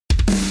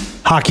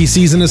Hockey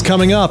season is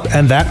coming up,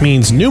 and that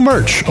means new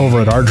merch over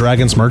at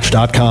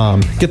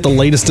OurDragonsMerch.com. Get the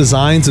latest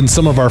designs and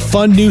some of our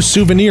fun new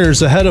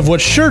souvenirs ahead of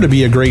what's sure to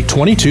be a great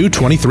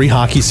 22-23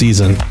 hockey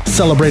season.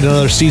 Celebrate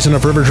another season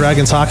of River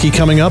Dragons hockey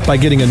coming up by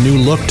getting a new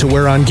look to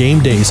wear on game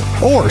days,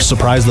 or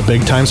surprise the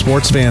big-time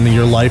sports fan in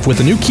your life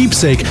with a new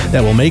keepsake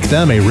that will make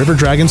them a River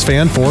Dragons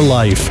fan for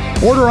life.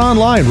 Order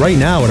online right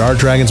now at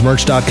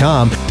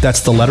OurDragonsMerch.com.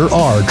 That's the letter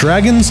R,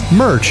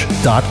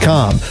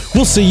 DragonsMerch.com.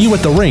 We'll see you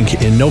at the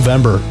rink in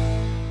November.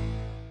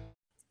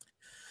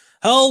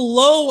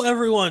 Hello,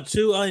 everyone,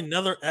 to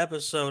another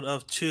episode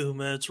of 2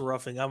 Minutes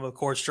Roughing. I'm, of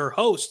course, your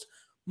host,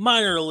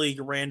 Minor League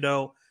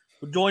Rando.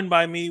 Joined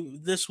by me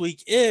this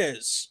week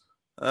is...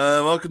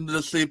 welcome to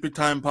the Sleepy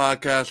Time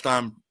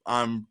Podcast.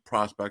 I'm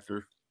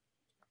Prospector.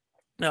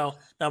 Now,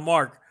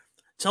 Mark,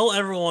 tell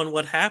everyone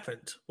what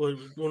happened.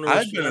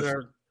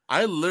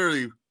 I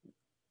literally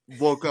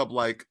woke up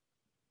like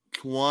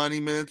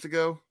 20 minutes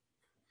ago.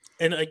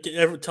 And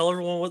tell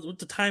everyone what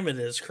the time it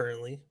is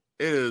currently.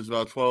 It is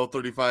about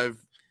 12:35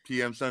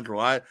 p.m.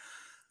 Central.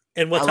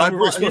 And what time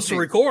we're supposed to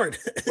record?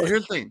 Well,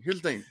 here's the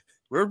thing.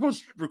 We're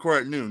supposed to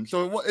record at noon,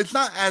 so it's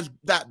not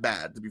that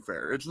bad, to be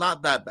fair. It's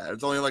not that bad.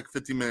 It's only like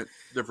 15-minute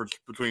difference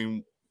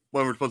between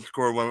when we're supposed to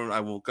record and when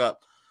I woke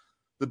up.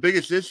 The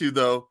biggest issue,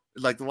 though,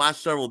 is like the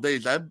last several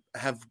days, I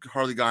have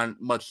hardly gotten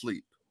much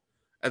sleep.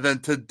 And then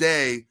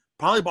today,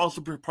 probably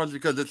also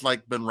because it's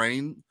like been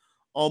raining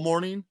all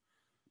morning,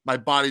 my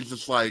body's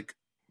just like,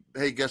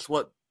 hey, guess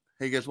what?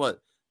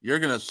 You're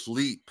going to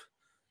sleep.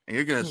 And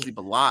you're going to sleep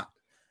a lot.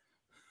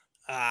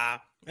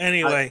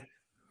 Anyway.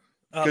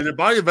 Because your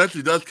body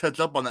eventually does catch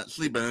up on that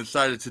sleep, and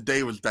decided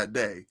today was that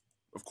day,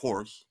 of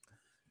course.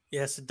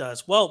 Yes, it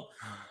does. Well,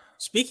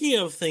 speaking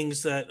of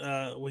things that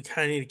we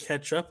kind of need to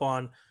catch up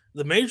on,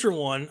 the major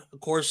one, of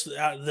course,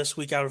 this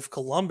week out of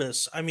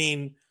Columbus. I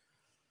mean,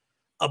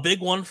 a big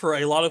one for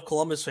a lot of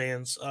Columbus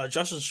fans.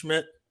 Justin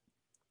Schmidt,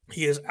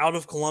 he is out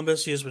of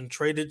Columbus. He has been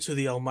traded to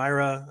the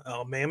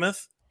Elmira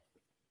Mammoth.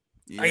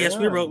 Yeah. I guess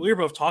we were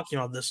both talking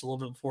about this a little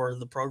bit before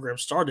the program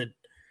started.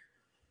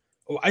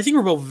 I think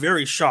we're both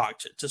very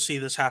shocked to see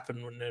this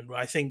happen. And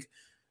I think,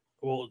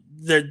 well,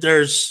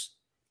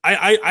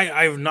 I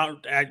have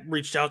not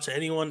reached out to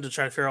anyone to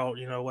try to figure out,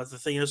 what the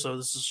thing is. So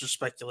this is just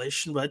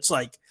speculation, but it's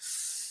like,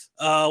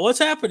 what's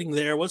happening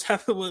there? What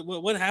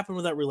happened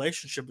with that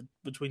relationship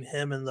between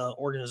him and the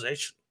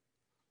organization?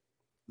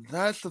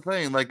 That's the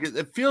thing. Like,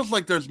 it feels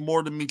like there's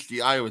more to meet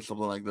the eye with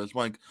something like this.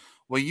 Like,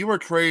 when you were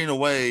trading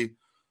away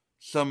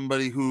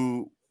somebody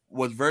who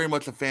was very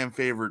much a fan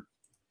favorite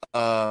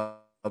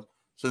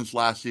since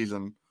last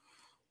season,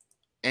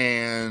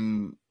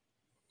 and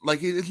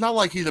like it's not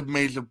like he's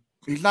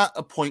not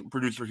a point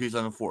producer. He's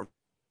on the fourth,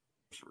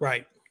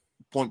 right?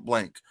 Point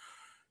blank.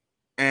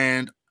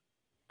 And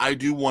I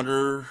do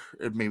wonder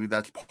if maybe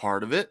that's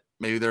part of it.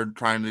 Maybe they're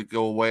trying to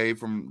go away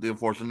from the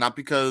enforcement, not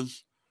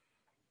because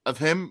of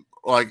him,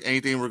 like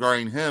anything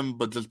regarding him,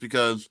 but just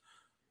because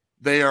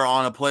they are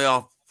on a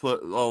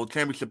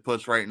championship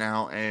push right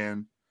now,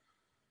 and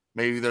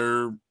maybe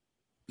they're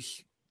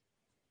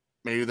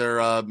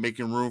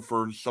making room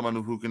for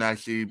someone who can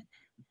actually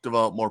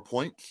develop more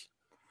points.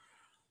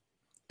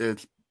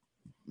 It's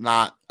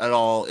not at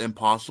all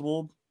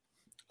impossible,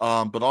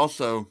 but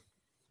also,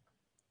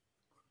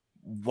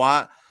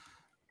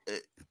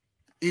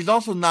 he's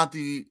also not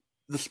the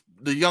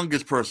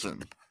youngest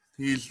person.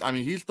 He's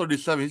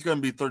 37. He's going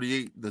to be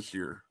 38 this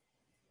year.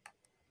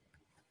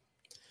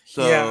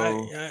 So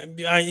yeah,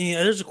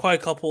 there's quite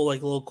a couple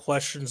like little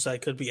questions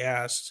that could be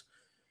asked,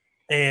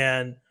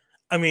 and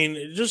I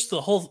mean just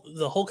the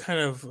whole kind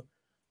of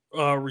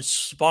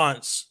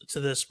response to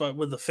this, but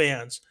with the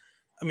fans.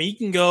 I mean, you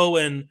can go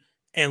and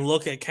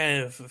look at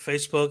kind of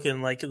Facebook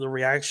and like the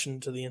reaction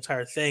to the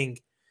entire thing.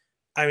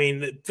 I mean,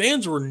 the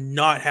fans were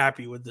not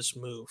happy with this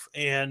move,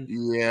 and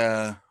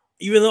yeah,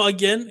 even though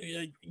again,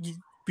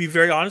 be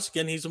very honest,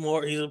 again, he's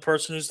a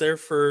person who's there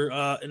for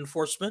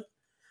enforcement.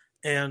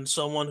 And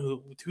someone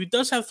who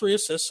does have 3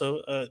 assists,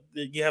 so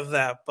you have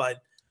that.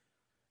 But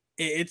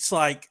it's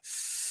like,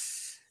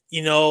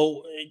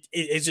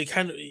 it's a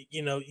kind of,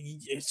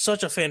 it's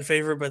such a fan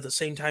favorite, but at the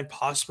same time,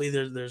 possibly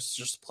there's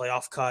just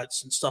playoff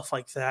cuts and stuff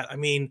like that. I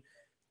mean,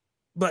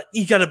 but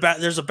you got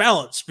there's a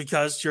balance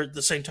because you're at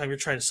the same time you're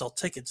trying to sell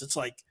tickets. It's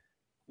like,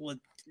 what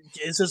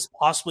is this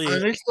possibly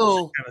kind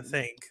of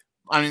thing?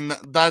 I mean,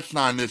 that's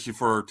not an issue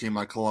for a team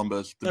like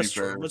Columbus, to be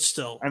fair. True, but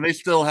still, and they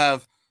still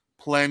have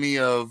plenty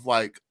of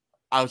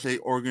I would say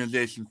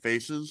organization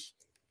faces.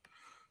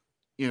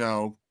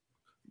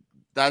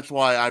 That's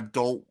why I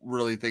don't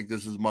really think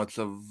this is much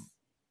of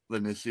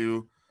an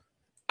issue.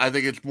 I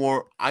think it's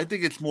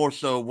more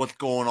so what's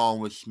going on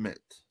with Smith.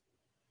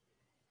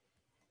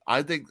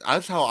 I think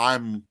that's how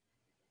I'm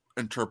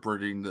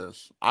interpreting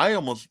this. I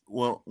almost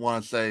want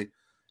to say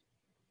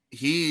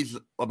he's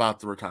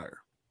about to retire.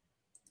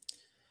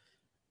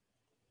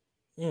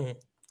 Mm.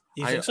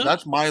 You think so?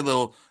 That's my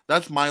little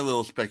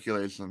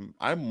speculation.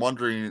 I'm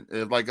wondering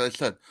if, like I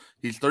said,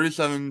 he's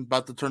 37,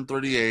 about to turn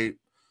 38.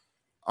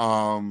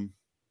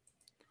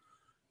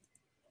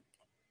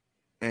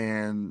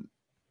 And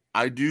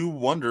I do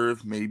wonder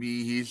if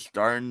maybe he's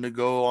starting to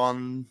go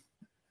on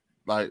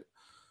like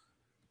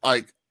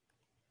was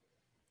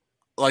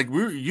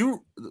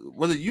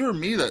it you or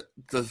me that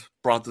just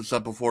brought this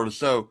up before the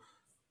show?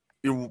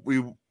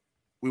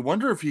 We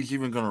wonder if he's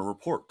even going to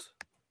report.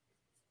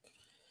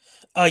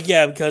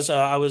 Yeah, because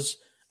I was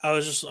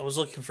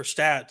looking for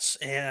stats,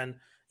 and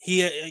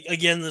he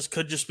again, this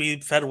could just be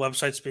Fed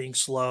websites being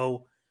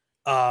slow,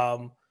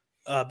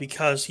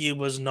 because he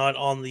was not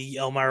on the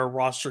Elmira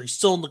roster. He's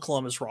still in the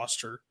Columbus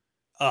roster,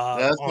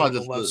 That's on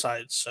the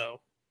website.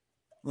 So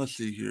let's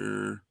see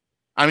here.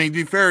 I mean, to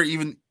be fair,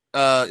 even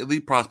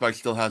Elite Prospect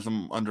still has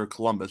them under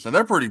Columbus, and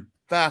they're pretty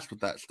fast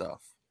with that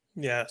stuff.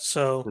 Yeah,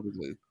 so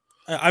typically.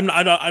 I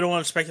don't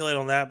want to speculate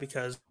on that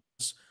because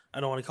I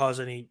don't want to cause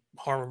any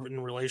harm in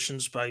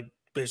relations by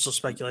baseless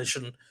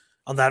speculation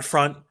on that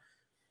front.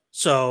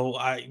 So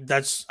I'm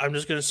just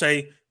going to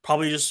say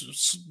probably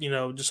just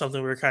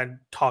something we were kind of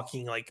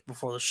talking like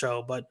before the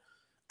show, but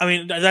I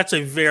mean that's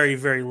a very,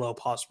 very low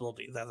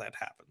possibility that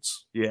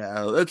happens.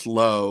 Yeah, it's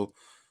low,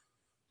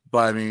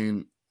 but I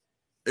mean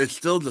it's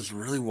still just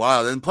really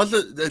wild. And plus,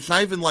 it's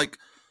not even like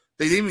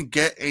they didn't even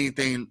get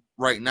anything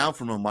right now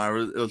from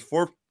Elmira. It was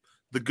for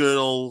the good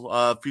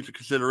old future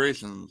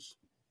considerations.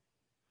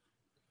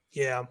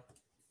 Yeah.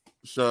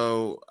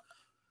 So,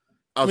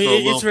 I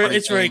mean,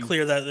 it's very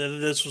clear that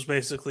this was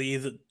basically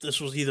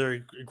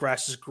either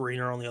grass is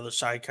greener on the other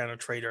side kind of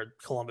trade, or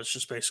Columbus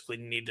just basically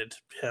needed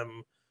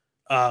him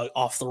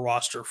off the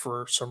roster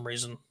for some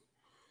reason.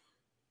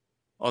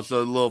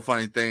 Also, a little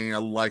funny thing, I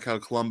like how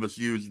Columbus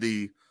used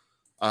the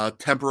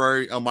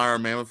temporary Elmira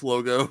Mammoth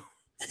logo.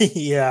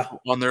 Yeah.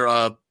 On their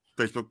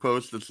Facebook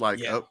post. It's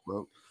like, oh,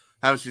 well,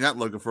 haven't seen that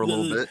logo for a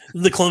little bit.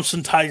 The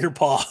Clemson Tiger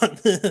Paw.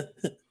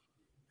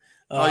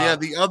 Oh yeah,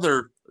 the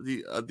other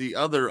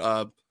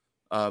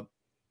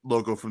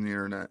logo from the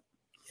internet.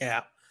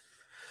 Yeah.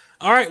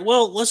 All right,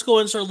 well, let's go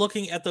and start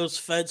looking at those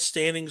Fed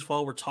standings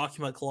while we're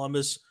talking about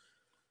Columbus.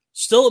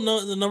 Still in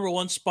the number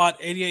one spot,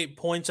 88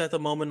 points at the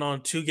moment on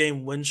a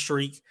 2-game win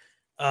streak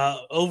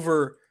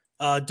over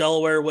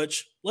Delaware,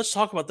 which let's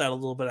talk about that a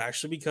little bit,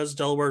 actually, because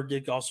Delaware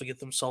did also get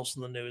themselves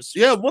in the news.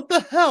 Yeah, what the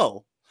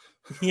hell?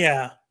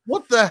 Yeah.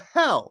 What the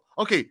hell?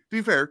 Okay, to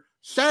be fair,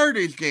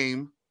 Saturday's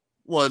game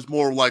was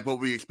more like what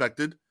we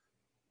expected.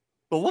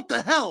 But what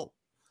the hell?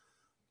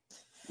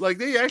 Like,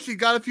 they actually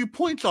got a few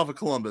points off of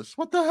Columbus.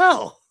 What the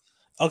hell?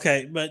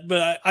 Okay,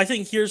 but I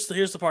think here's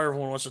the part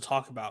everyone wants to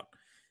talk about.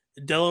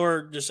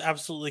 Delaware just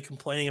absolutely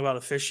complaining about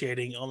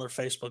officiating on their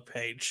Facebook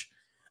page.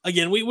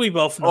 Again, we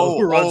both know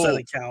who runs that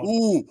account.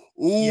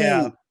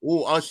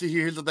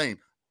 Here's the thing.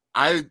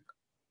 I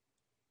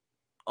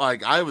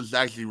was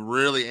actually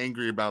really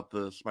angry about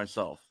this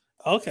myself.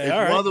 Okay,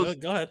 all right.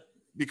 Go ahead.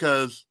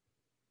 Because,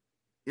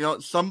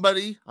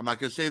 somebody, I'm not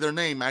going to say their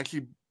name,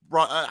 actually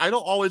I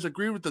don't always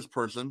agree with this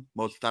person.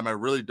 Most of the time I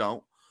really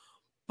don't.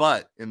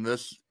 But in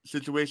this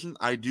situation,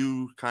 I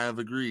do kind of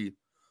agree.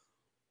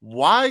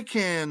 Why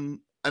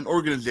can an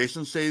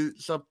organization say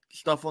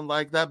stuff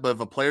like that, but if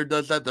a player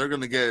does that, they're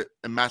going to get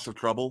in massive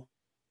trouble?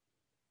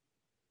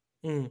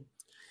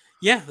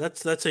 Yeah,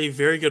 that's a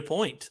very good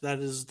point. That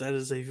is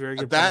a very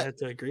good point I have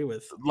to agree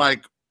with.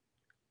 Like,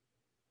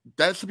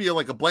 that should be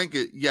like a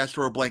blanket yes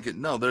or a blanket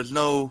no. There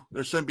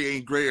shouldn't be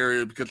any gray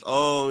area because,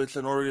 it's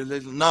an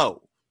organization.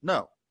 No.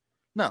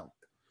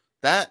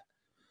 That,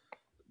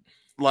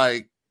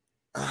 like,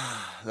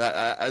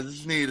 I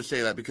just need to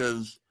say that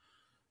because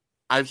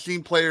I've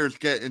seen players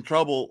get in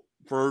trouble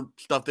for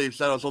stuff they've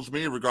said on social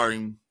media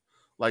regarding,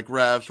 like,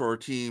 refs or a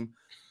team,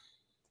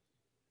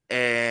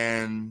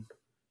 and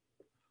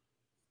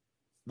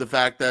the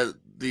fact that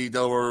the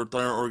Delaware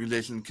Thunder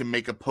organization can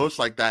make a post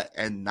like that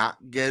and not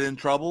get in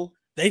trouble.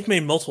 They've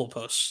made multiple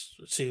posts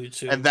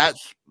and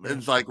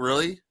it's like,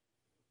 really?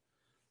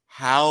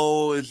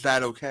 How is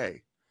that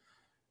okay?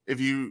 If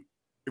you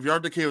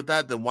aren't okay with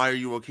that, then why are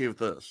you okay with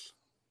this?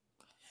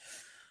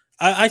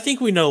 I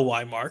think we know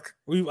why, Mark.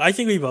 I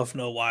think we both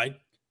know why.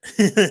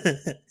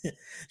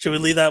 Should we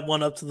leave that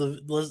one up to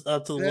the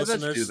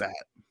listeners? Let's do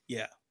that.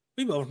 Yeah,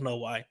 we both know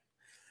why.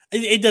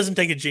 It doesn't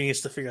take a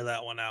genius to figure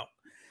that one out.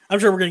 I'm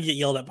sure we're going to get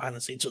yelled at behind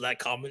the scenes with that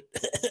comment.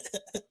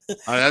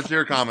 That's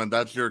your comment.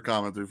 That's your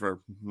comment.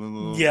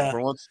 Yeah.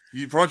 For once,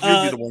 you'd be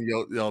the one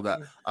yelled at.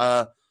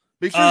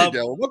 Make sure you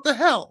yell. What the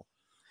hell?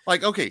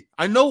 Like, okay,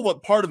 I know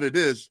what part of it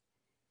is.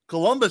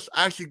 Columbus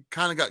actually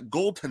kind of got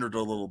goaltendered a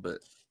little bit.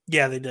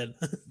 Yeah, they did.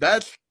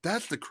 That's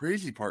the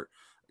crazy part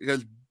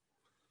because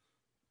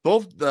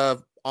both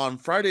on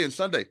Friday and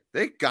Sunday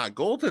they got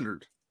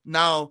goaltendered.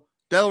 Now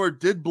Delaware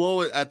did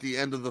blow it at the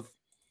end of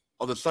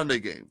the Sunday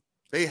game.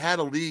 They had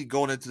a lead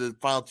going into the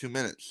final 2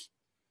 minutes,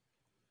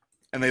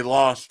 and they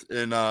lost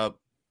in a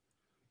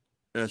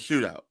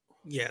shootout.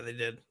 Yeah, they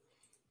did.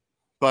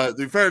 But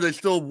to be fair, they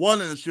still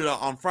won in the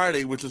shootout on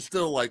Friday, which is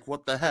still like,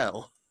 what the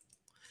hell?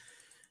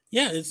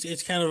 Yeah,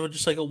 it's kind of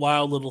just like a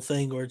wild little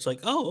thing where it's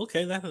like, oh,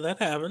 okay, that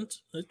happened.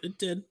 It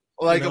did.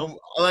 Like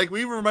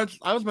we were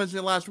I was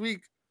mentioning last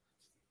week,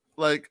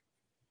 like,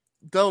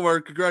 Delaware,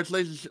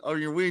 congratulations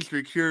on your winning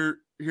streak. Here's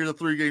a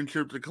 3-game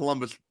trip to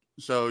Columbus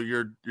so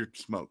you're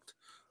smoked.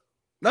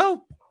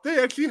 No,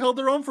 they actually held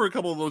their own for a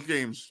couple of those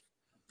games.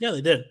 Yeah,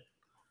 they did.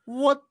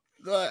 What?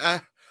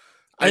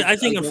 I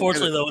think,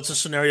 unfortunately, though, it's a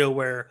scenario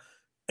where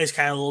it's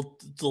kind of a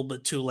little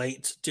bit too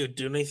late to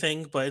do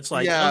anything. But it's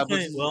like, Yeah,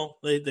 okay, well,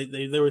 they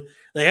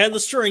had the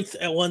strength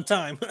at one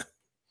time.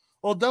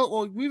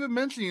 well, we've been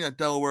mentioning that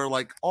Delaware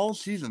like all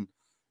season.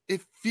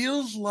 It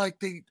feels like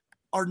they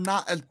are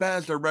not as bad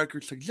as their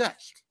record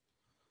suggests.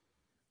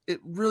 It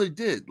really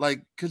did,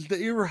 like, because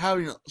they were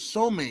having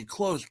so many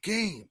close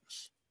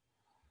games.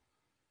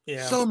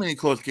 Yeah, So many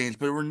close games,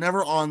 but we're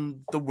never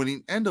on the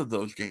winning end of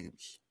those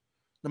games,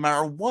 no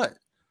matter what.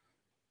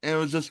 And it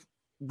was just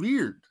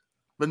weird.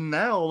 But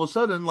now all of a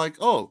sudden, like,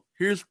 oh,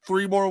 here's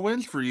 3 more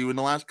wins for you in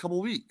the last couple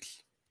of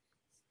weeks.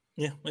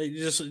 yeah,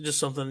 just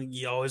something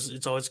it's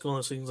always one of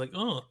those things like,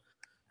 oh,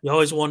 you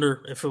always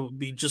wonder if it would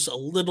be just a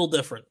little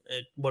different,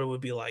 what it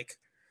would be like.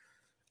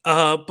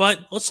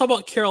 But let's talk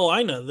about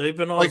Carolina. They've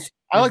been on. Like,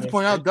 I like to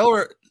point out,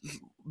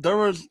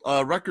 Delaware's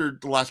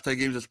record the last 10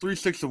 games is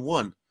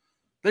 3-6-1.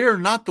 They are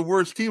not the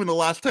worst team in the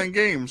last 10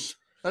 games.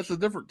 That's a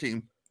different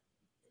team.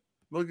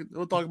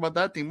 We'll talk about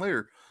that team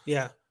later.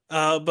 Yeah.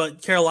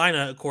 But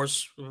Carolina, of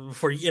course,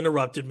 before you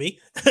interrupted me.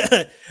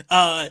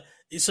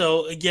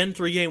 So again,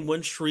 3-game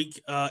win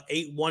streak,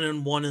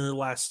 8-1-1 in the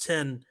last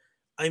 10.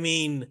 I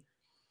mean,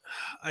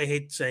 I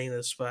hate saying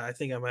this, but I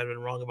think I might have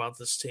been wrong about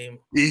this team.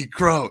 Eat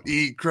crow,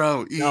 eat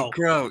crow, eat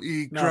crow,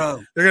 eat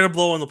crow. They're gonna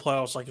blow in the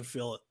playoffs. I can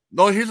feel it.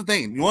 No, here's the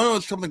thing. You want to know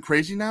something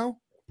crazy now?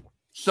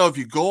 So if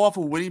you go off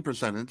of winning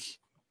percentage,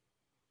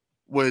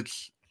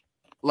 which,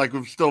 like,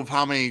 with still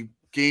how many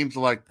games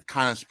like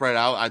kind of spread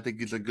out, I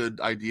think is a good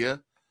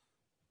idea.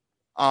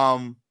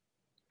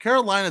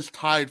 Carolina's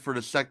tied for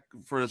the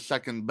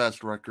second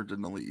best record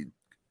in the league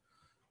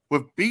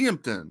with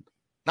Binghamton,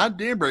 not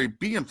Danbury,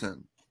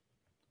 Binghamton.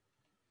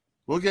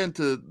 We'll get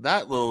into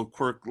that little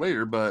quirk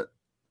later, but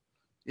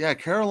yeah,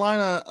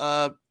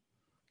 Carolina,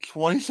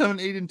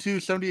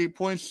 27-8-2, 78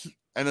 points,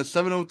 and a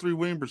 703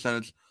 winning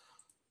percentage.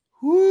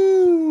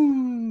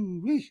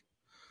 Woo!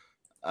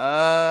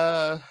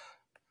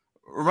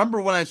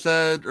 Remember when I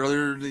said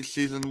earlier this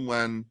season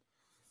when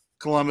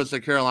Columbus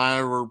and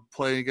Carolina were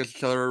playing against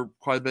each other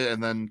quite a bit,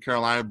 and then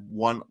Carolina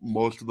won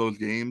most of those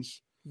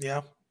games?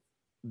 Yeah.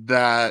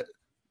 That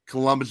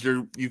Columbus,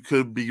 you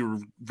could be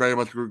very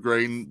much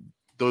regretting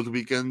those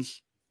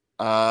weekends.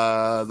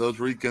 Those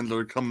weekends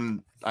are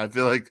coming. I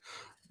feel like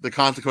the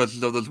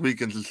consequences of those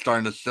weekends is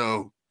starting to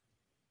show.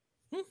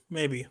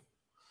 Maybe.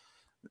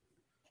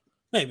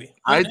 Here's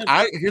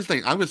the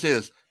thing. I'm going to say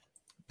this.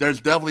 There's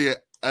definitely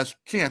a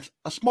chance,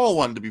 a small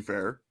one to be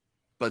fair,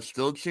 but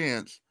still a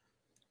chance,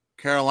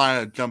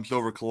 Carolina jumps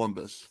over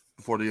Columbus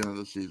before the end of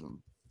the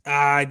season.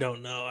 I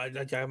don't know. I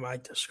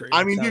might disagree.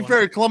 I mean, to be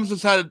fair, Columbus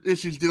has had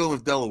issues dealing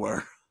with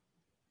Delaware.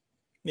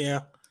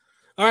 Yeah.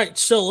 All right,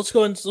 so let's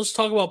go and let's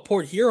talk about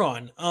Port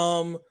Huron.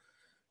 Man,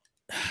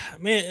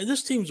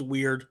 this team's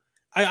weird.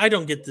 I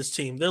don't get this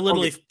team. They're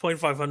literally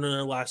 0.500 in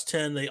their last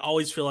 10. They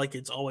always feel like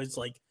it's always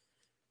like,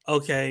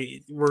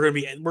 okay, we're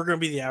gonna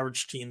be the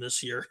average team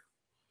this year.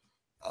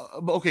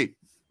 Okay,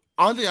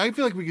 honestly, I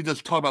feel like we could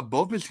just talk about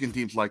both Michigan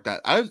teams like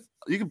that.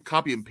 You can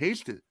copy and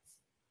paste it.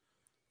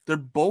 They're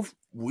both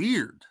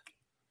weird.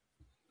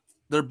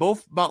 They're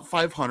both about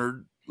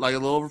 500, like a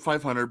little over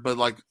 500, but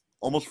like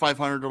almost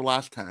 500 the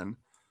last 10.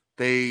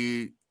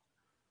 They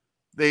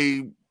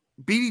beat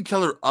each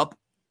other up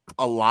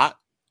a lot.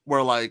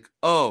 Where like,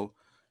 oh,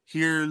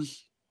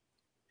 here's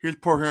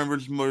Port Huron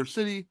versus Motor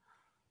City,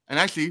 and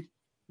actually,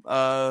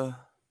 oh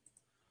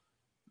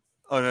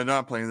no, they're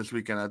not playing this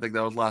weekend. I think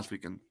that was last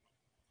weekend.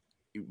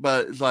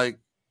 But it's like,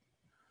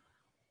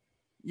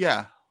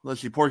 yeah,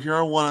 let's see. Port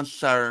Huron won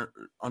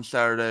on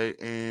Saturday,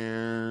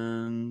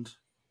 and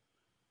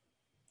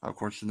of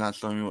course, it's not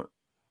showing me what.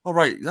 Oh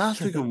right,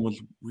 last weekend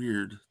was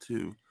weird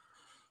too.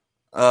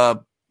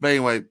 But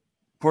anyway,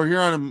 Port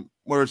Huron and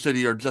Motor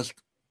City are just.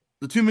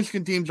 The two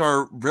Michigan teams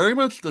are very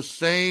much the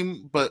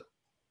same, but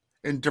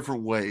in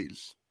different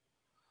ways.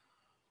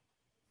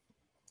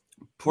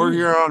 Port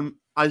Huron,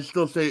 I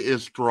still say,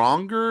 is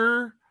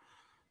stronger,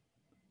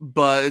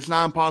 but it's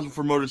not impossible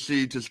for Motor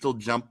City to still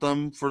jump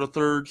them for the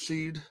third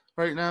seed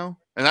right now.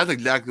 And that's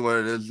exactly what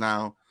it is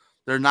now.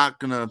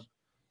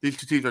 These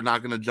two teams are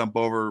not going to jump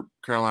over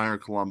Carolina or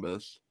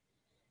Columbus.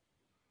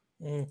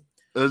 This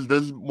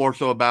is more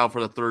so a battle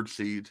for the third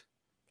seed.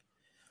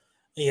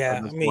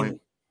 Yeah, I mean,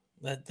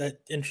 that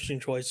interesting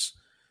choice.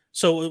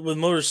 So with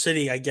Motor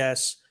City, I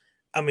guess,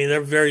 I mean,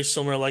 they're very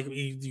similar, like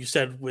you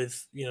said,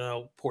 with,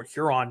 Port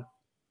Huron.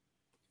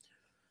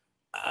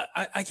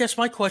 I guess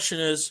my question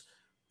is,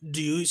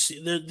 do you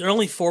see they're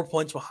only 4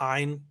 points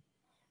behind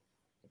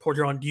Port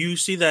Huron? Do you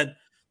see that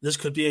this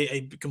could be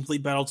a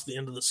complete battle to the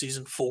end of the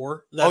season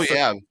for that?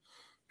 Yeah,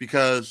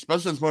 because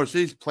especially since Motor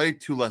City's played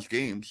 2 less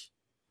games.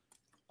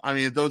 I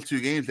mean, if those 2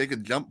 games, they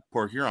could jump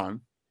Port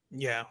Huron.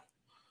 Yeah.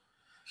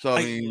 So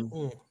I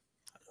mean.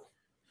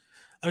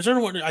 I'm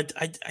starting to wonder.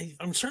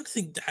 I'm starting to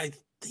think. I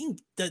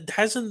think that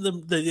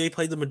hasn't they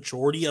played the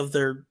majority of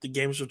the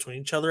games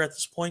between each other at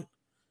this point.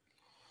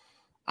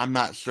 I'm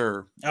not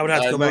sure. I would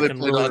have to go back and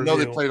really I know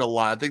they review. played a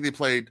lot. I think they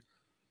played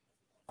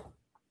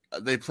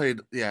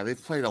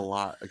a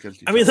lot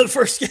against each I mean, other. the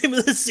first game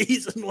of the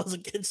season was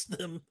against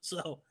them.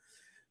 So,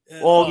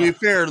 Well, to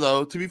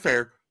be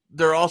fair,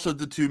 they're also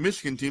the two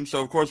Michigan teams.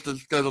 So, of course, the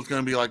schedule's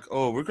going to be like,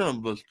 oh, we're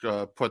going to just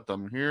put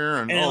them here.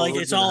 And like,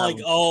 it's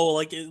all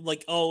like,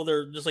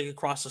 they're just like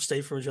across the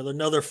state from each other.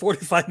 No, they're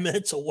 45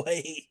 minutes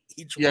away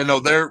each Yeah,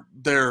 one. no,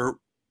 they're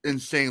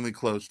insanely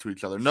close to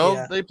each other.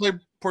 No, they played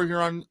Port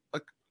Huron,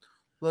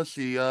 let's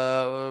see,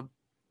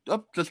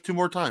 just 2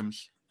 more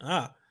times.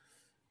 Well,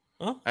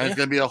 and it's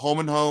going to be a home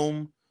and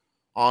home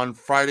on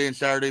Friday and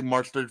Saturday,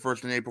 March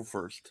 31st and April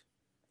 1st.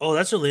 Oh,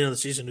 that's early in the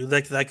season, dude.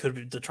 That could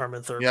be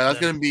determined third. Yeah, that's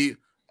going to be.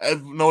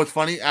 No, it's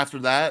funny. After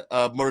that,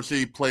 Motor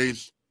City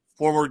plays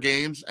 4 more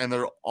games, and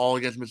they're all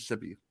against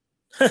Mississippi.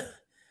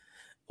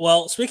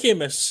 Well, speaking of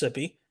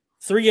Mississippi,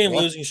 3-game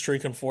losing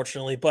streak,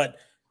 unfortunately, but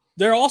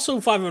they're also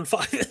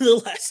 5-5 in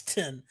the last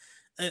 10.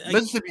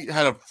 Mississippi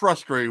had a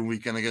frustrating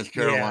weekend against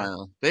Carolina.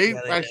 They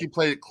actually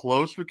played it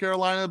close with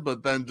Carolina,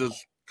 but then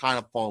just kind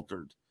of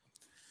faltered.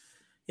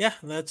 Yeah,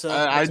 that's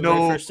I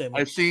know.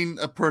 I've seen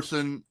a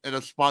person at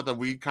a spot that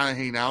we kind of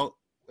hang out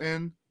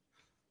in,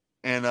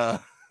 and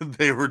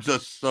they were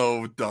just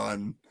so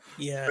done.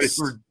 Yes,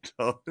 they were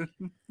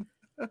done.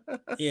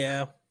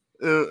 Yeah,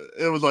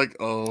 it was like,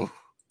 oh,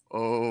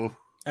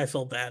 I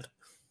feel bad.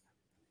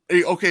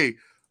 Hey,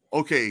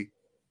 okay.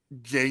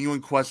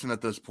 Genuine question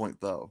at this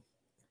point, though.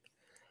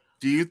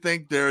 Do you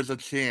think there is a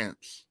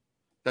chance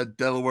that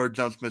Delaware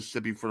jumps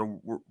Mississippi for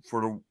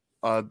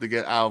to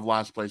get out of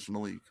last place in the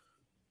league?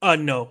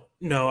 No.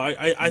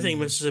 I think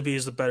Mississippi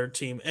is the better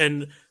team,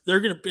 and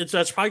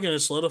that's probably gonna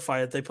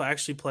solidify it. They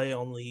actually play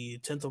on the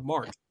 10th of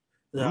March.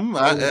 I'm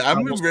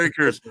very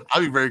curious. I'll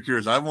be very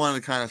curious. I want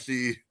to kind of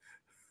see,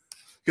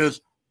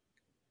 because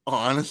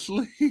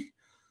honestly,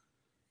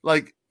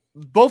 like,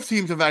 both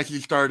teams have actually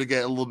started to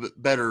get a little bit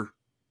better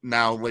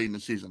now late in the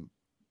season.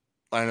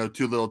 I know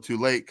too little, too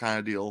late kind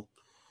of deal,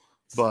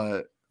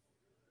 but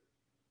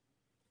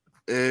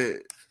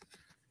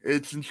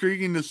it's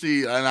intriguing to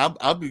see, and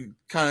I'll be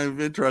kind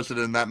of interested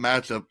in that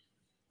matchup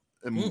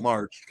in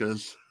March,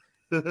 because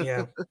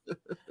yeah.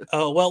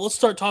 Well, let's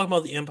start talking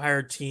about the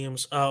Empire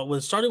teams.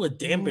 Starting with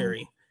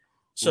Danbury.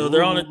 So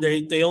they're on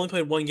it. They only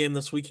played 1 game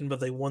this weekend,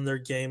 but they won their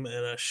game in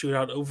a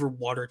shootout over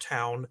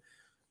Watertown.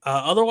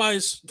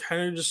 Otherwise,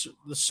 kind of just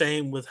the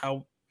same with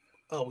how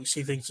we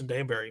see things in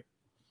Danbury.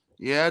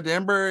 Yeah,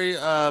 Danbury.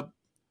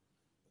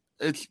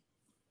 It's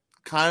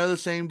kind of the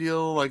same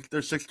deal. Like,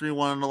 they're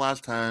 6-3-1 in the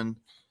last 10.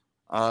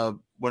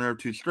 Winner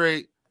 2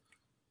 straight.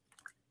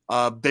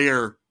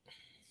 They're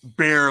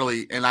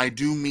barely, and I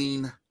do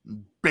mean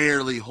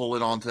barely,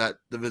 holding on to that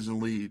division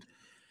lead.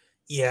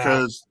 Yeah.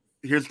 Because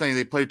here's the thing: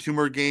 they played 2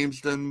 more games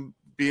than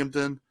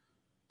Binghamton.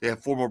 They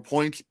have 4 more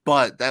points,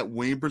 but that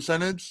winning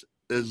percentage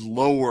is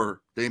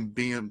lower than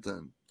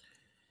Binghamton.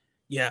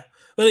 Yeah,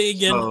 but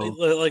again,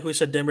 like we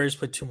said, Danbury's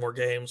played 2 more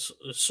games,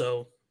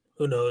 so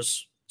who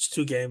knows? It's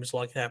 2 games. A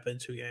lot can happen in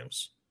 2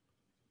 games.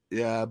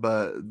 Yeah,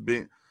 but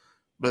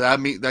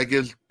that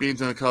gives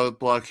Binghamton a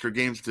couple extra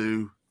games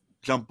to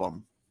jump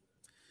them.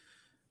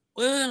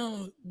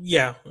 Well,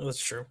 yeah,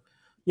 that's true.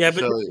 Yeah,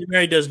 but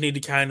Danbury does need to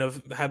kind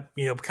of have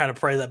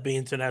pray that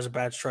Binghamton has a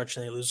bad stretch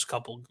and they lose a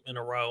couple in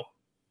a row.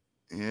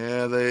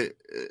 Yeah,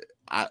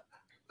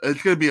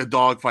 it's going to be a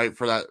dogfight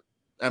for that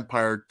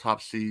Empire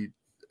top seed.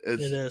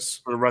 It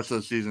is for the rest of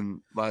the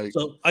season. Like,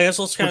 so I guess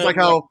let's kind of like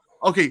how.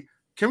 Okay,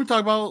 can we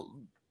talk about?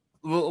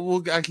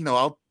 We'll actually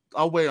no.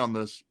 I'll wait on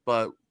this,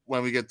 but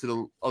when we get to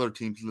the other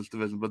teams in this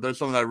division, but there's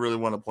something I really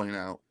want to point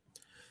out.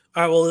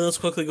 All right, well, let's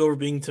quickly go over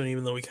Binghamton,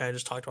 even though we kind of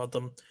just talked about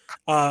them.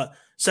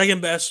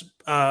 Second best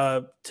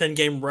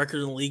 10-game record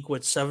in the league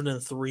with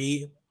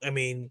 7-3. I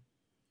mean,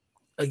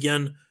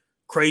 again,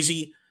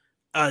 crazy.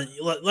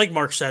 Like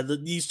Mark said,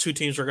 these 2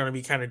 teams are going to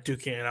be kind of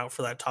duking it out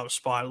for that top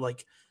spot.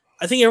 Like,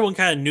 I think everyone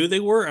kind of knew they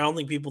were. I don't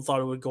think people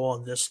thought it would go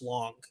on this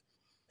long,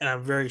 and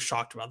I'm very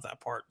shocked about that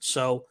part.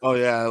 So, oh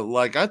yeah,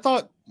 like I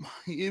thought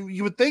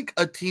you would think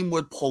a team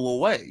would pull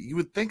away. You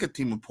would think a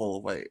team would pull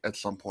away at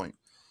some point.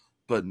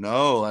 But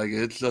no, like,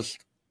 it's just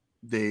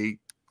they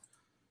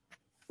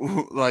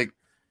like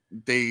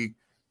yin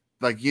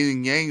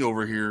and yang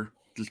over here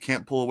just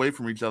can't pull away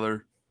from each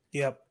other.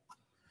 Yep.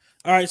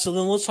 All right, so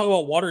then let's talk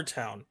about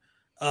Watertown.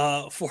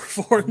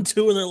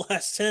 4-2 in their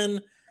last 10.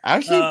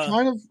 Actually,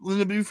 kind of,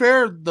 to be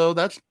fair though,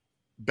 that's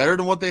better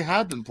than what they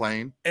had been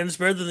playing, and it's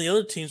better than the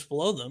other teams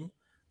below them.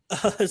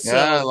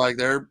 Yeah, like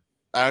they're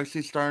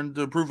actually starting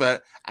to improve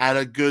at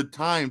a good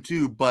time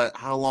too. But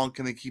how long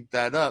can they keep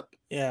that up?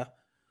 Yeah.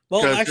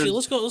 Well, actually,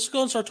 let's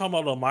go and start talking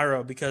about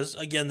Elmira, because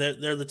again,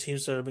 they're the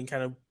teams that have been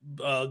kind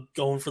of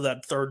going for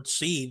that 3rd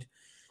seed,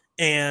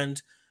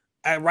 and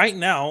right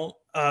now,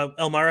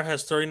 Elmira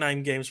has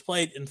 39 games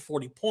played and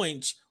 40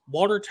 points.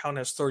 Watertown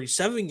has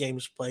 37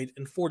 games played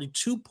and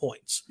 42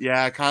 points.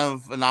 Yeah, kind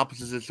of an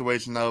opposite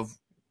situation of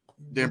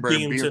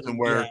Danbury and Binghamton,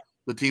 where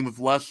the team with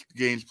less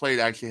games played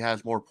actually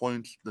has more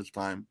points this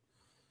time.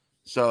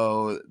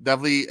 So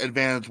definitely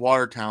advantage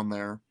Watertown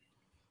there.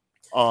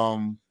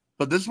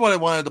 But this is what I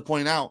wanted to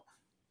point out.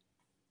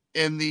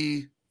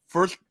 In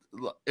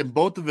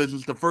both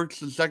divisions, the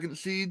first and second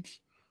seeds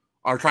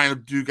are trying to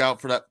duke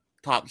out for that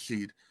top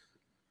seed.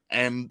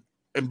 And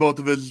in both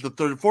divisions, the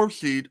third and fourth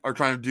seed are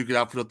trying to duke it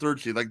out for the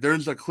third seed. Like,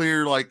 there's a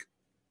clear, like,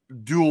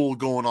 duel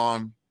going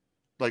on.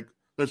 Like,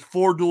 there's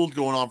 4 duels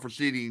going on for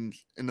seedings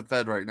in the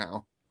Fed right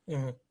now.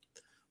 Mm-hmm.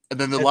 And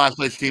then the last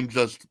place team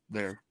just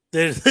there.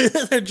 They're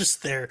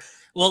just there.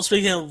 Well,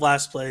 speaking of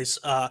last place,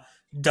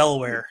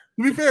 Delaware.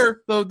 To be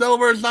fair, though,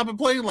 Delaware has not been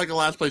playing like a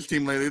last place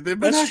team lately.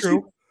 That's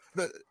true.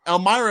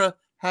 Elmira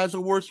has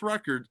a worse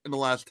record in the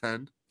last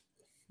 10.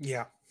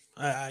 Yeah.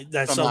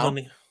 That's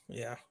something.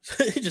 Yeah.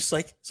 Just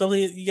like something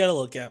you got to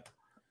look at.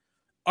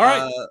 All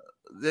right.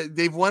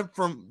 They went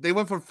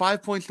from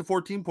 5 points to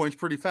 14 points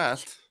pretty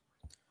fast.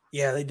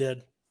 Yeah, they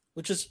did,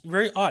 which is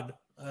very odd,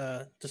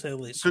 to say the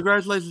least.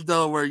 Congratulations,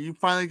 Delaware! You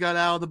finally got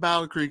out of the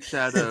Battle Creek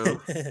shadow.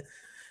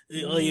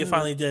 Well, you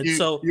finally did.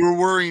 You were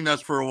worrying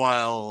us for a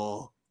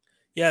while.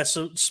 Yeah.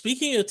 So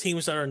speaking of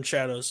teams that are in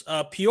shadows,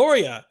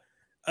 Peoria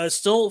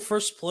still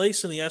first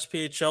place in the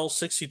SPHL,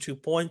 62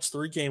 points,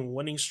 3-game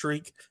winning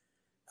streak.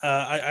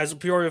 As a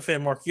Peoria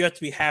fan, Mark, you have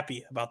to be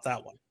happy about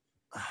that one.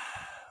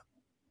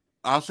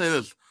 I'll say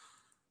this.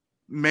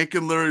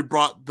 Macon literally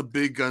brought the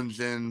big guns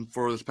in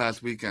for this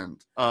past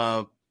weekend.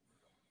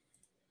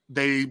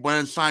 They went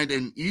and signed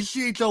an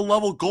ECHL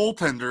level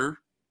goaltender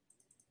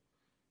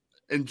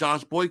in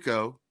Josh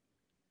Boyko.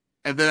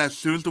 And then as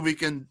soon as the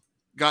weekend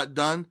got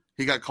done,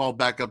 he got called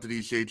back up to the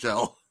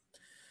ECHL.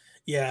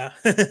 Yeah.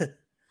 Because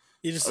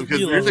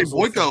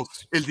Boyko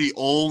is the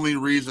only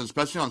reason,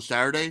 especially on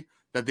Saturday,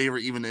 that they were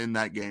even in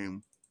that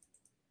game.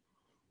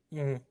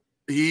 Mm.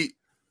 He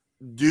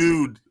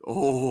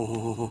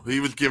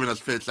was giving us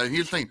fits. And he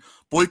was saying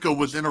Boyko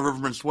was in a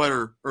Riverman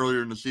sweater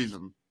earlier in the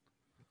season.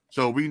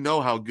 So we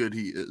know how good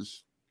he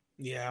is.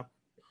 Yeah.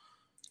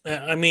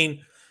 I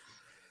mean,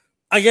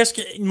 I guess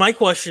my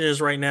question is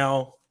right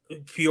now,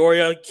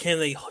 Peoria, can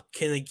they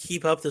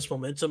keep up this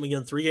momentum?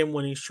 Again, 3-game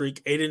winning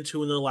streak,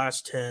 8-2 in their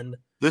last 10.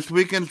 This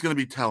weekend's going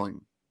to be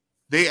telling.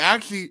 They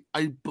actually,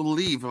 I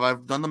believe, if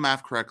I've done the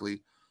math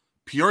correctly,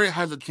 Peoria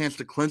has a chance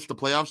to clinch the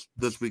playoffs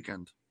this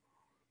weekend.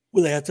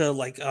 Will they have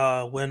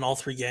to win all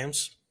 3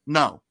 games?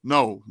 No.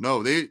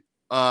 They,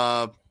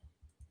 I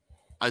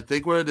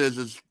think what it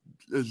is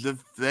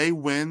if they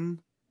win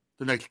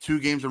the next 2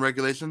 games in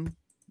regulation,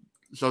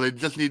 so they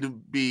just need to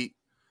beat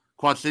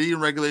Quad City in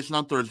regulation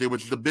on Thursday,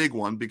 which is the big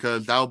one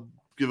because that'll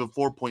give a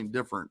 4-point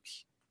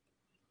difference.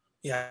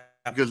 Yeah,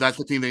 because that's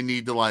the team they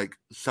need to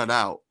set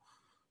out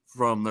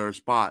from their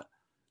spot.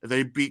 If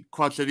they beat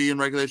Quad City in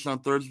regulation on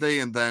Thursday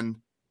and then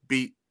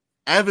beat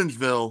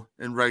Evansville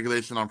in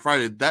regulation on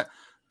Friday,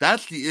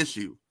 that's the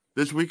issue.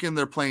 This weekend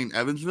they're playing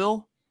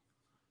Evansville,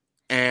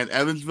 and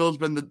Evansville's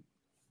been the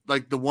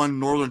one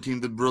northern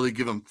team to really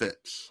give them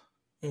fits.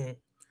 Mm.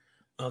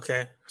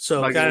 Okay, so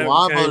a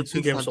lot of other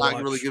teams have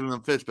not really given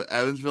them fits, but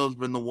Evansville's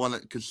been the one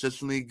that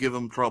consistently give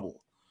them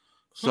trouble.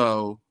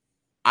 So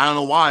I don't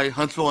know why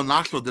Huntsville and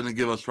Knoxville didn't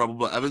give us trouble,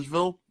 but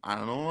Evansville, I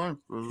don't know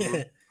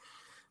why.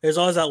 There's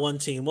always that one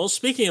team. Well,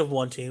 speaking of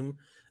one team,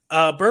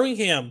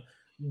 Birmingham.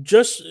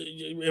 Just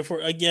if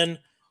we're again,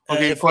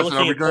 okay. Question: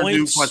 Are we going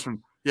to do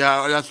question?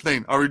 Yeah, that's the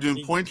thing. Are we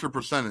doing points or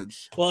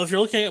percentage? Well, if you're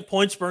looking at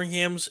points,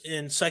 Birmingham's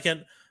in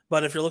second,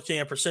 but if you're looking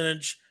at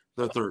percentage,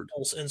 the third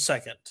in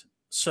second.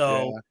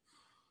 So,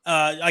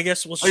 I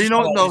guess we'll.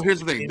 No. Here's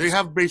the thing: they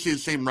have basically the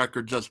same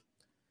record, just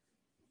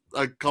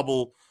a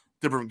couple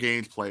different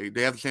games played.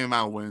 They have the same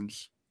amount of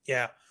wins.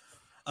 Yeah.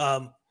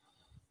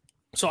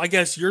 So I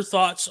guess your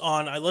thoughts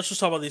on let's just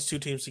talk about these 2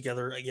 teams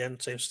together again,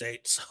 same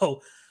state.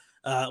 So,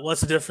 what's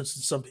the difference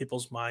in some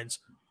people's minds?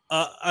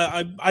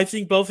 I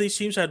think both these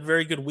teams had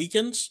very good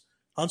weekends.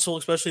 Huntsville,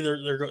 especially,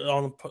 they're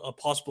on a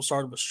possible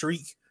start of a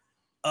streak.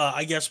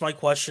 I guess my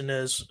question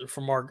is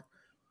for Mark: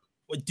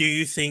 do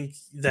you think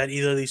that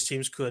either of these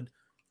teams could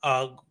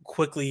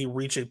quickly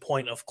reach a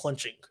point of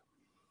clinching?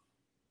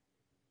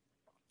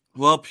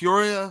 Well,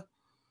 Peoria,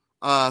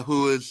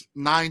 who is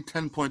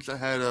 9-10 points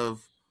ahead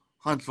of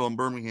Huntsville and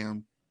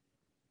Birmingham,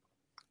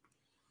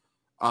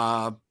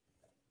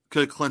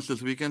 could clinch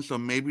this weekend. So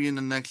maybe in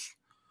the next,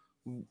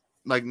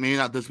 maybe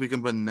not this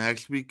weekend, but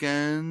next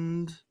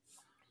weekend.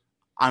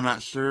 I'm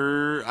not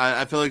sure.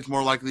 I feel like it's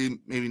more likely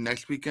maybe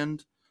next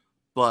weekend,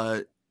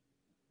 but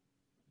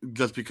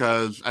just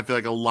because I feel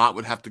like a lot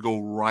would have to go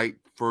right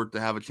for it to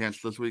have a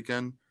chance this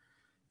weekend,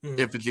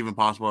 if it's even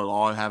possible at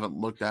all. I haven't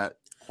looked at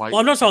quite. Well,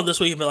 I'm not talking this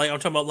weekend, but I'm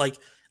talking about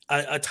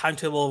a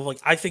timetable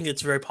of I think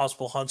it's very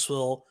possible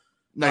Huntsville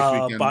next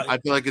weekend. I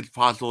feel like it's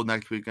possible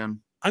next weekend.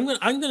 I'm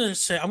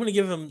gonna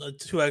give them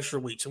 2 extra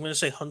weeks. I'm gonna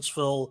say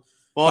Huntsville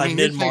by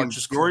mid-March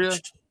is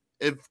clinched.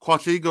 If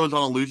Quad City goes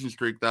on a losing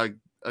streak, that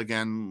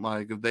again,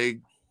 if they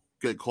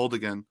get cold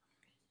again,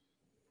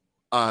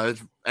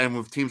 and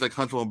with teams like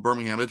Huntsville and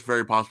Birmingham, it's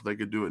very possible they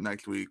could do it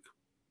next week.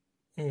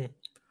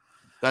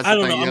 That's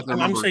the thing you have to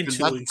remember. That's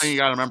the thing you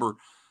got to remember.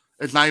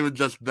 It's not even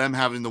just them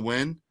having the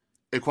win.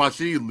 If Quad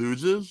City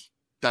loses,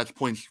 that's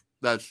points.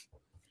 That's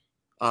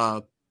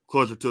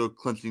closer to a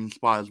clinching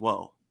spot as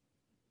well.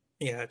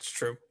 Yeah, it's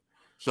true.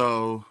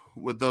 So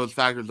with those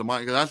factors in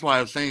mind, because that's why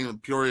I was saying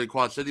Peoria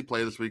Quad City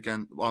play this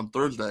weekend on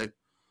Thursday.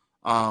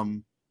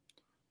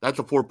 That's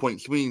a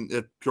 4-point swing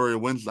if Peoria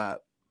wins that.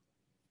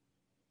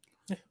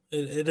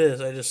 It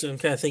is. I'm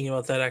kind of thinking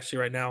about that actually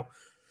right now.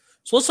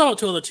 So let's talk about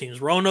two other teams.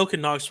 Roanoke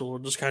and Knoxville. We'll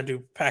just kind of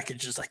do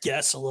packages, I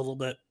guess, a little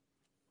bit.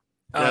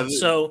 Yeah,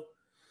 so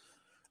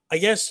I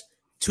guess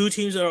two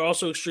teams that are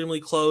also extremely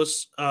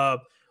close.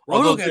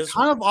 Although they're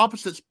kind of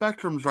opposite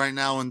spectrums right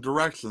now in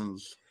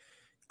directions.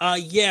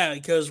 Yeah,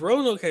 because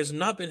Roanoke has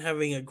not been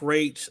having a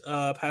great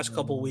past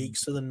couple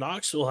weeks, and then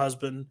Knoxville has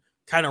been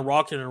kind of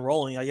rocking and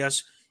rolling. I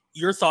guess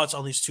your thoughts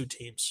on these two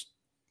teams?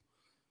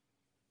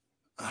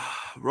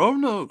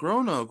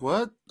 Roanoke,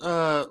 what?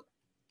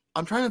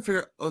 I'm trying to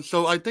figure.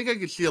 So I think I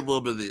can see a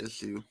little bit of the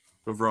issue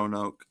with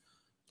Roanoke.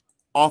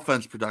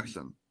 Offense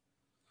production.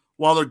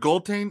 While their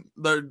goal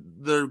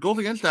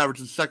against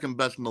average is second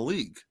best in the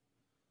league,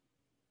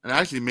 and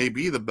actually may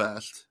be the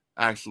best.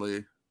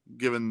 Actually,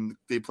 given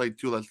they played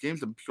 2 less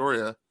games than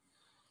Peoria.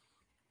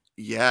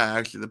 Yeah,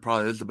 actually, that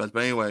probably is the best.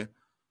 But anyway,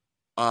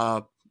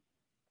 but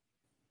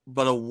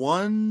a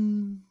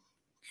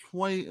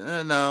 120.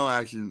 No,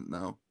 actually,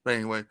 no. But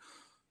anyway,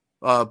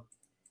 but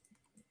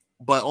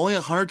only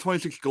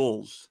 126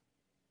 goals.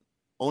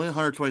 Only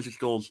 126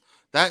 goals.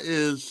 That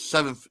is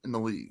 7th in the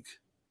league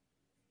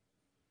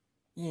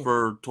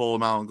for total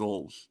amount of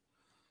goals.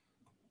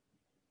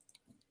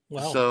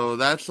 Wow. So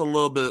that's a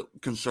little bit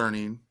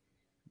concerning.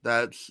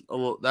 That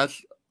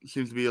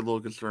seems to be a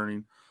little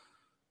concerning.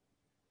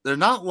 They're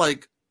not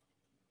like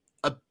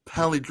a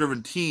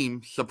penalty-driven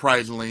team,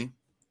 surprisingly,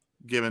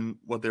 given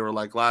what they were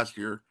like last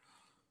year.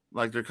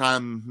 Like they're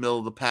kind of middle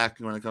of the pack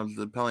when it comes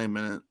to the penalty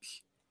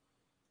minutes.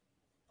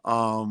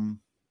 And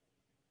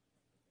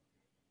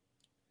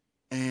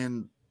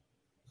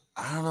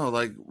I don't know,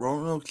 like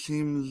Roanoke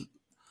seems.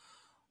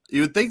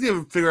 You would think they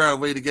would figure out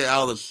a way to get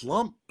out of the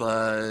slump,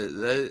 but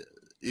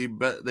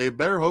they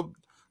better hope.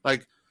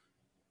 Like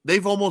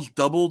they've almost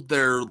doubled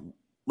their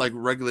like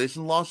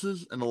regulation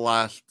losses in the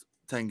last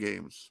 10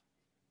 games.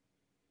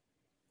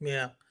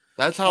 Yeah,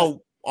 that's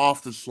how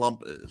off the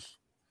slump is.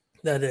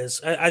 That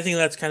is. I think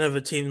that's kind of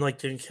a team like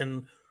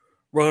can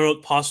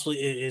Roanoke possibly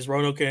is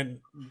Roanoke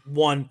and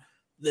one.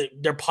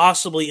 They're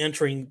possibly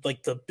entering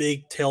like the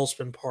big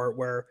tailspin part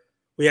where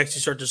we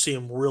actually start to see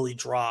them really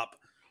drop.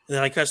 And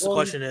then I guess the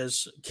question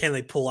is, can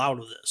they pull out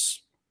of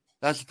this?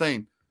 That's the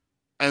thing.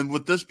 And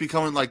with this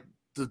becoming like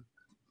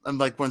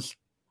when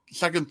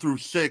 2nd through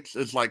 6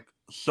 is like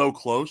so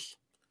close,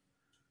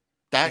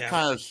 that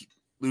kind of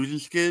losing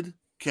skid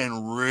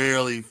can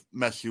really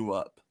mess you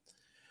up.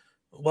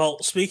 Well,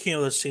 speaking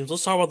of those teams,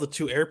 let's talk about the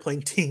 2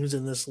 airplane teams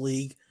in this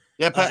league.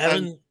 Yeah,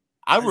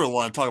 I really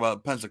want to talk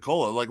about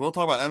Pensacola. Like we'll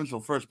talk about Evansville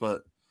first,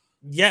 but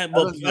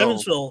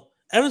Evansville,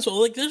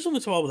 like there's something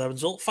to talk about with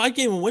Evansville.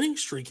 5-game winning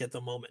streak at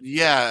the moment.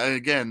 Yeah, and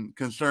again,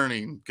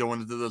 concerning going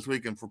into this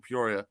weekend for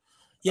Peoria.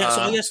 Yeah,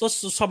 so I guess let's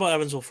talk about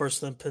Evansville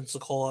first, then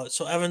Pensacola.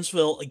 So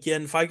Evansville,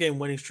 again, 5-game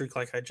winning streak,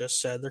 like I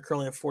just said. They're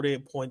currently at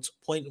 48 points,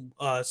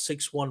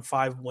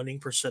 .615 winning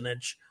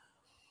percentage.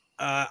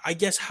 I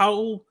guess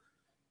how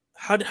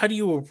do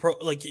you approach?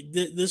 Like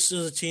this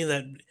is a team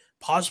that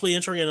possibly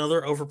entering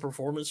another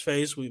overperformance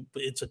phase.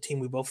 It's a team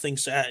we both think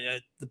is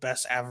at the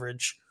best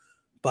average,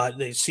 but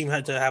they seem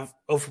to have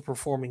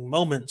overperforming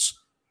moments.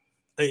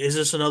 Is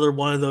this another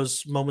one of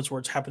those moments where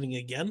it's happening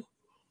again?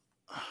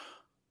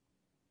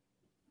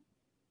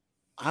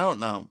 I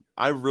don't know.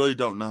 I really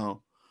don't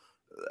know.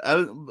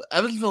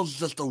 Evansville is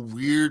just a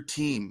weird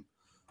team.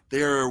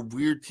 They're a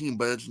weird team,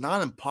 but it's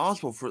not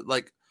impossible for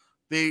like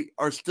they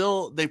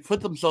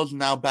put themselves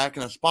now back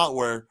in a spot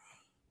where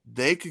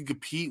they could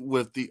compete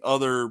with the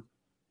other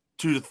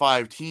 2 to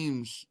 5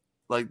 teams,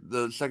 like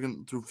the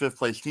 2nd through 5th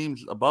place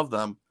teams above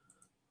them.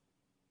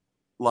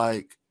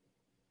 Like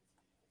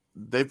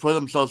they put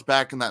themselves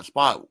back in that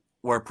spot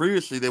where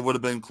previously they would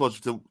have been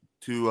closer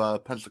to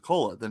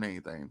Pensacola than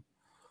anything.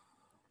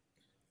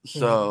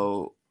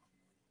 So,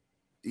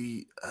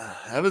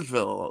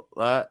 Evansville,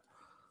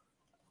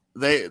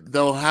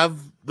 they'll have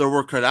their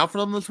work cut out for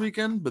them this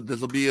weekend, but this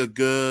will be a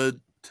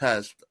good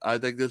test. I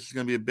think this is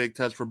going to be a big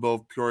test for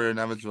both Peoria and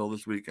Evansville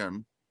this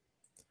weekend.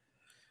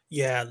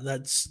 Yeah,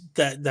 that's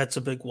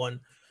a big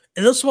one.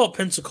 And let's talk about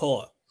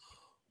Pensacola.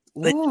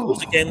 They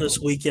lose again this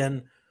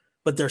weekend,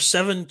 but they're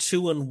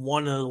 7-2-1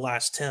 in the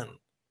last 10.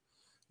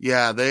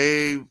 Yeah,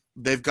 they've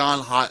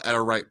gone hot at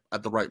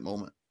the right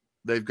moment.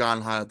 They've gone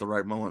high at the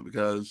right moment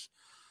because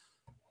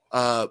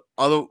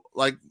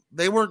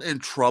they weren't in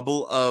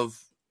trouble of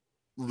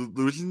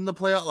losing a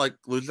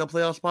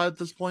playoff spot at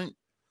this point.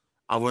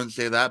 I wouldn't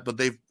say that, but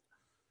they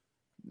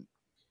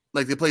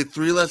played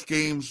 3 less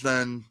games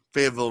than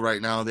Fayetteville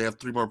right now. They have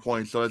 3 more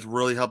points, so it's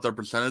really helped their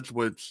percentage,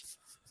 which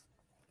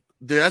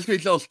the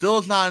SPHL still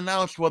has not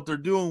announced what they're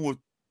doing with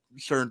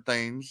certain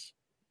things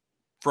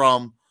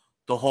from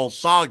the whole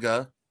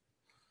saga.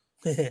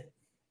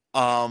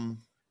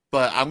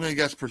 But I'm gonna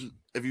guess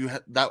if you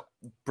that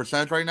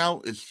percentage right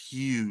now is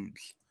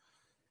huge.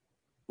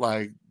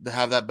 Like to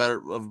have that better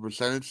of a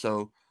percentage,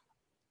 so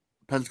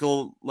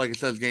Pensacola, like I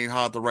said, is getting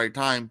hot at the right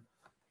time.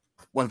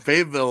 when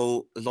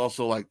Fayetteville is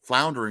also like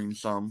floundering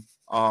some,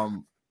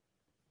 I'm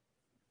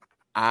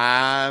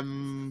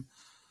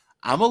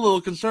a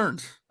little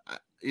concerned.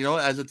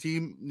 As a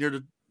team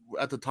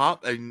at the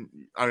top, and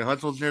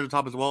Huntsville's near the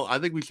top as well. I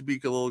think we should be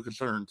a little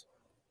concerned.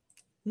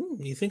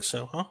 You think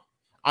so, huh?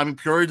 I mean,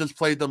 Peoria just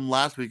played them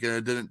last week, and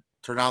it didn't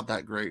turn out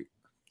that great.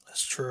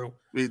 That's true.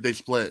 They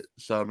split,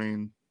 so I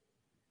mean,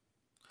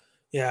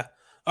 yeah.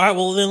 All right,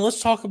 well then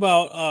let's talk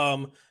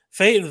about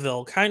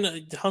Fayetteville. Kind of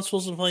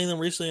Huntsville's been playing them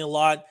recently a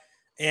lot,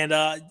 and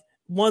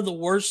one of the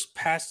worst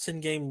past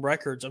 10 game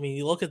records. I mean,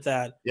 you look at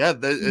that. Yeah,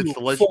 it's the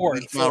least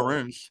amount of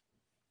wins.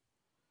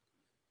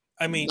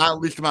 I mean, not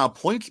least amount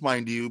of points,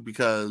 mind you,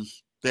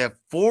 because they have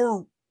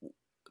four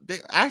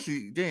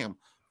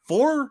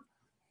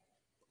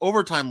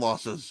overtime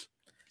losses,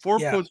 4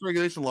 post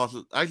regulation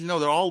losses. Actually, no,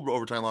 they're all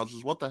overtime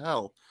losses. What the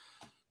hell?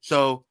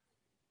 So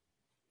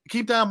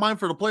keep that in mind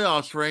for the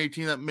playoffs for any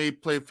team that may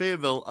play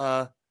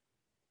Fayetteville.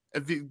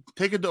 If you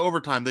take it to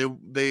overtime,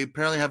 they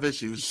apparently have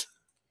issues.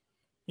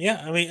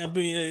 Yeah, I mean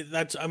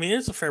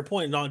it's a fair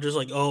point. Not just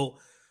like, oh,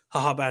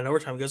 haha, bad in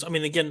overtime. Because I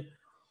mean, again,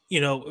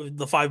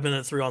 the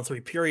 5-minute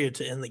 3-on-3 period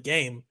to end the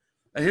game.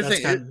 And here's the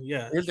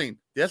thing: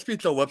 the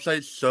SPHL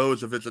website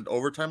shows if it's an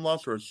overtime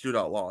loss or a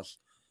shootout loss.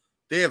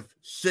 They have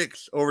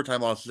 6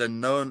 overtime losses and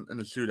none in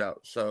a shootout.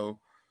 So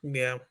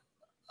yeah,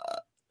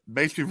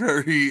 makes me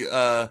very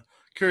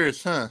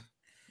curious, huh?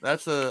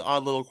 That's an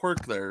odd little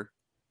quirk there.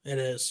 It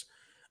is.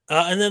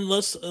 And then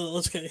let's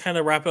kind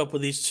of wrap up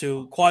with these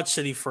two. Quad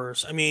City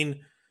first. I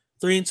mean,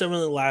 3-7 in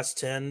the last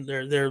 10.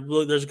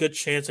 There's a good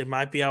chance they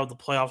might be out of the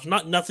playoffs.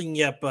 Nothing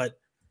yet, but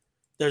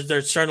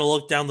they're starting to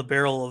look down the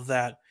barrel of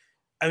that.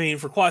 I mean,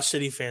 for Quad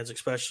City fans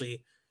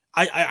especially,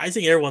 I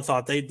think everyone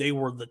thought they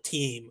were the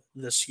team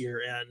this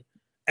year, and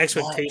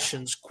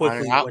expectations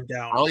quickly went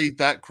down. I'll eat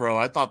that crow.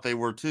 I thought they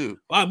were too.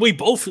 We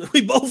both.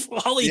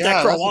 I'll eat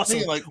that crow.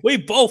 Awesome. We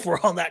both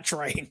were on that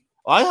train.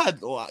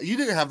 You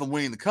didn't have them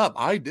winning the cup.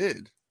 I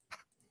did.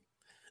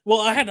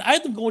 Well, I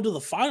had them going to the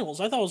finals.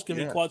 I thought it was going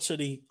to be Quad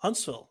City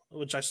Huntsville,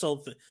 which I still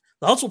think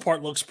the Huntsville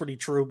part looks pretty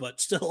true,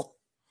 but still.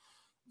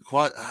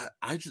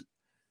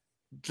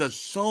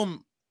 Just so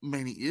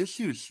many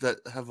issues that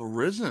have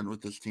arisen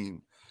with this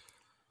team.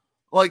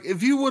 Like,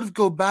 if you would have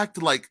go back to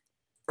like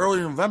early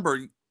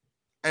November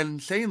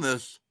and saying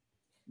this,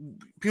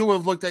 people would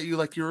have looked at you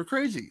like you were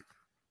crazy.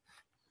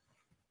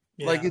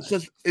 Yeah. Like, it's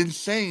just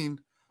insane.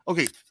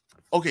 Okay.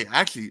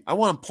 Actually, I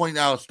want to point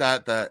out a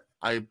stat that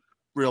I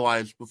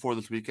realized before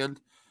this weekend.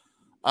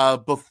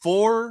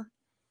 Because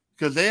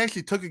they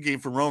actually took a game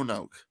from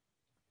Roanoke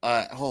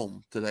at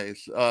home today,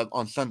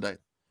 on Sunday.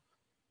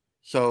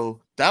 So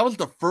that was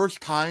the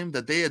first time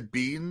that they had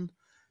beaten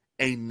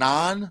a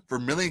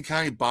non-Vermilion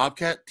County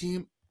Bobcat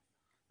team.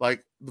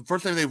 Like, the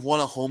first time they've won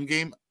a home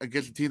game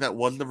against a team that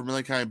wasn't the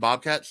Vermilion County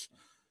Bobcats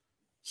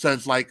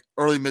since like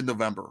early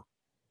mid-November.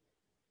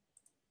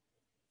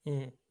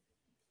 Mm-hmm.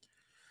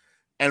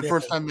 And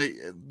first time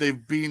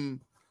they've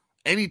beaten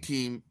any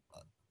team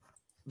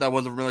that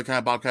wasn't Vermilion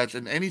County Bobcats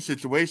in any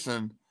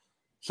situation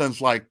since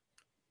like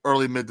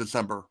early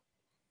mid-December.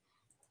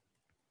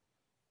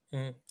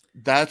 Mm-hmm.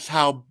 That's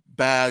how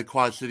bad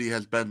Quad City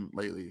has been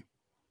lately.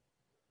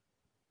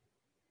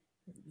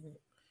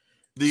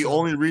 The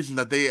only reason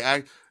that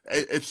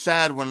it's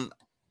sad when,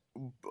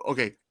 I'm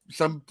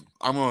going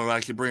to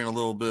actually bring in a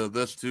little bit of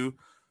this too.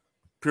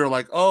 People are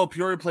like, oh,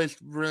 Peoria plays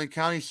Vermilion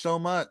County so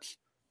much.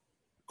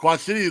 Quad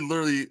City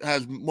literally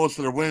has most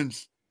of their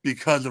wins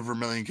because of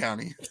Vermilion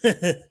County.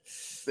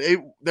 That's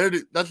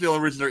the only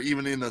reason they're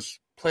even in this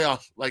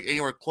playoff, like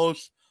anywhere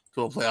close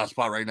to a playoff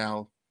spot right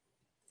now.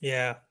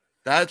 Yeah.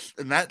 That's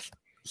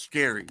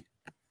scary.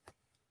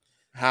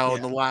 How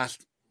in the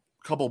last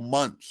couple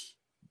months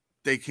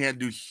they can't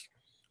do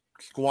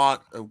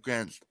squat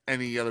against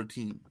any other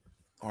team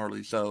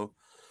hardly. So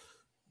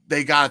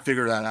they got to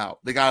figure that out.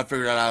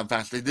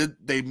 Fast.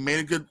 They made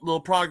a good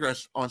little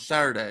progress on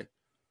Saturday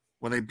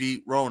when they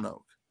beat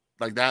Roanoke.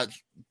 Like that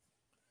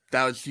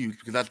was huge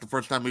because that's the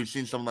first time we've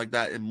seen something like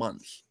that in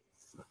months.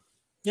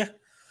 Yeah.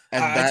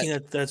 And I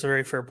think that's a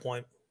very fair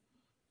point.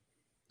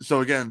 So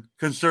again,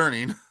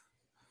 concerning.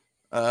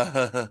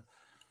 But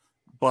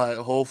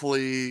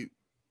hopefully,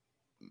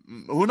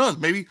 who knows?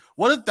 Maybe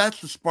what if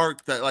that's the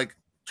spark that like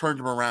turned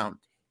them around?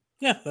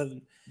 Yeah,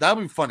 that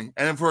would be funny.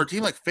 And for a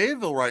team like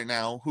Fayetteville right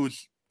now,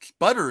 who's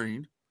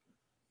sputtering,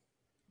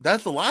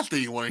 that's the last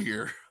thing you want to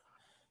hear.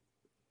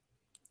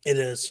 It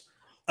is.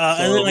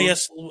 And then I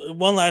guess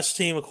one last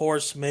team, of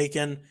course,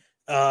 Macon.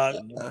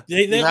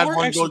 They had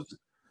one good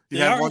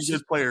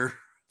player,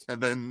 and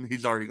then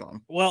he's already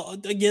gone. Well,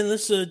 again,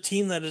 this is a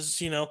team that is,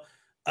 they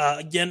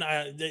didn't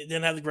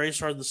have the greatest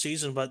start of the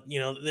season, but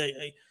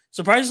they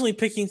surprisingly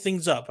picking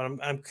things up.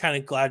 I'm kind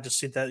of glad to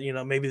see that.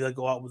 Maybe they'll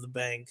go out with a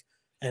bang,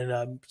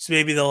 and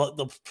maybe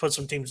they'll put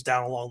some teams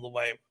down along the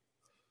way.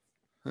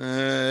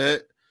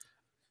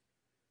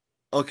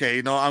 Okay,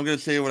 I'm going to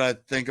say what I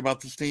think about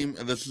this team,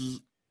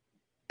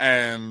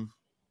 and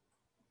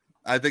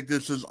I think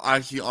this is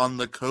actually on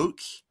the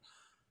coach,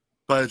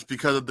 but it's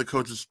because of the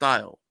coach's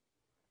style.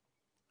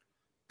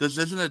 This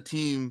isn't a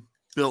team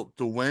built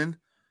to win.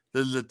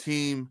 This is a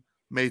team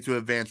made to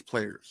advance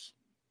players.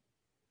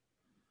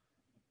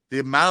 The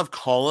amount of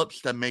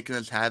call-ups that Macon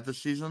has had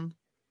this season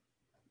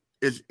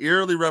is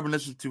eerily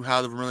reminiscent to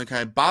how the Vermilion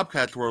County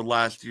Bobcats were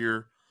last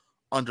year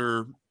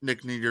under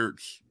Nick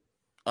Niedert's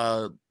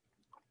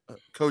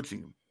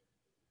coaching.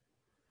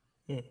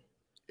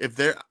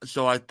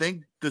 So I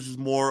think this is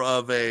more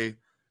of if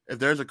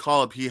there's a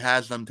call-up, he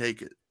has them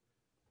take it.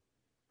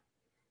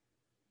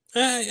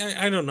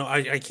 I don't know.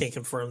 I can't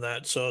confirm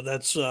that. So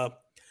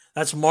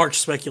that's Mark's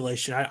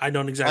speculation. I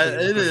don't exactly.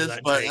 It is,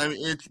 but I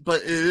mean, it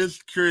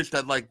is curious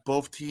that like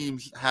both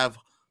teams have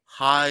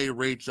high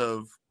rates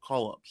of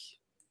call-ups,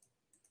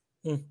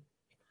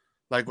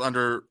 like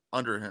under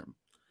him.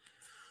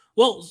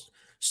 Well,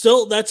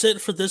 still, that's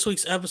it for this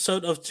week's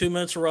episode of 2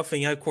 Minutes of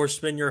Roughing. I, of course,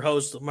 been your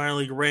host, Minor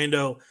League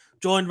Rando,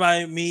 joined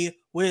by me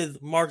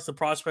with Mark the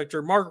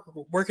Prospector. Mark,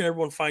 where can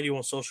everyone find you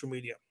on social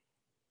media?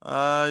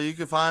 You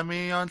can find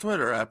me on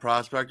Twitter at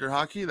Prospector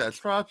Hockey. That's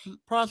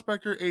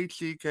Prospector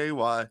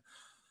HCKY.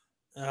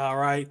 All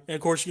right. And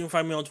of course, you can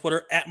find me on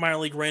Twitter at Minor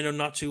League Random.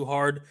 Not too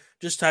hard.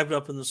 Just type it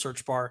up in the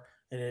search bar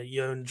and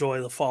you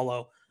enjoy the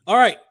follow. All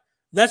right.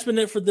 That's been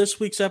it for this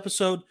week's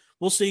episode.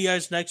 We'll see you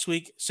guys next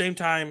week. Same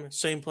time,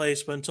 same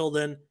place. But until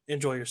then,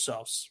 enjoy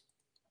yourselves.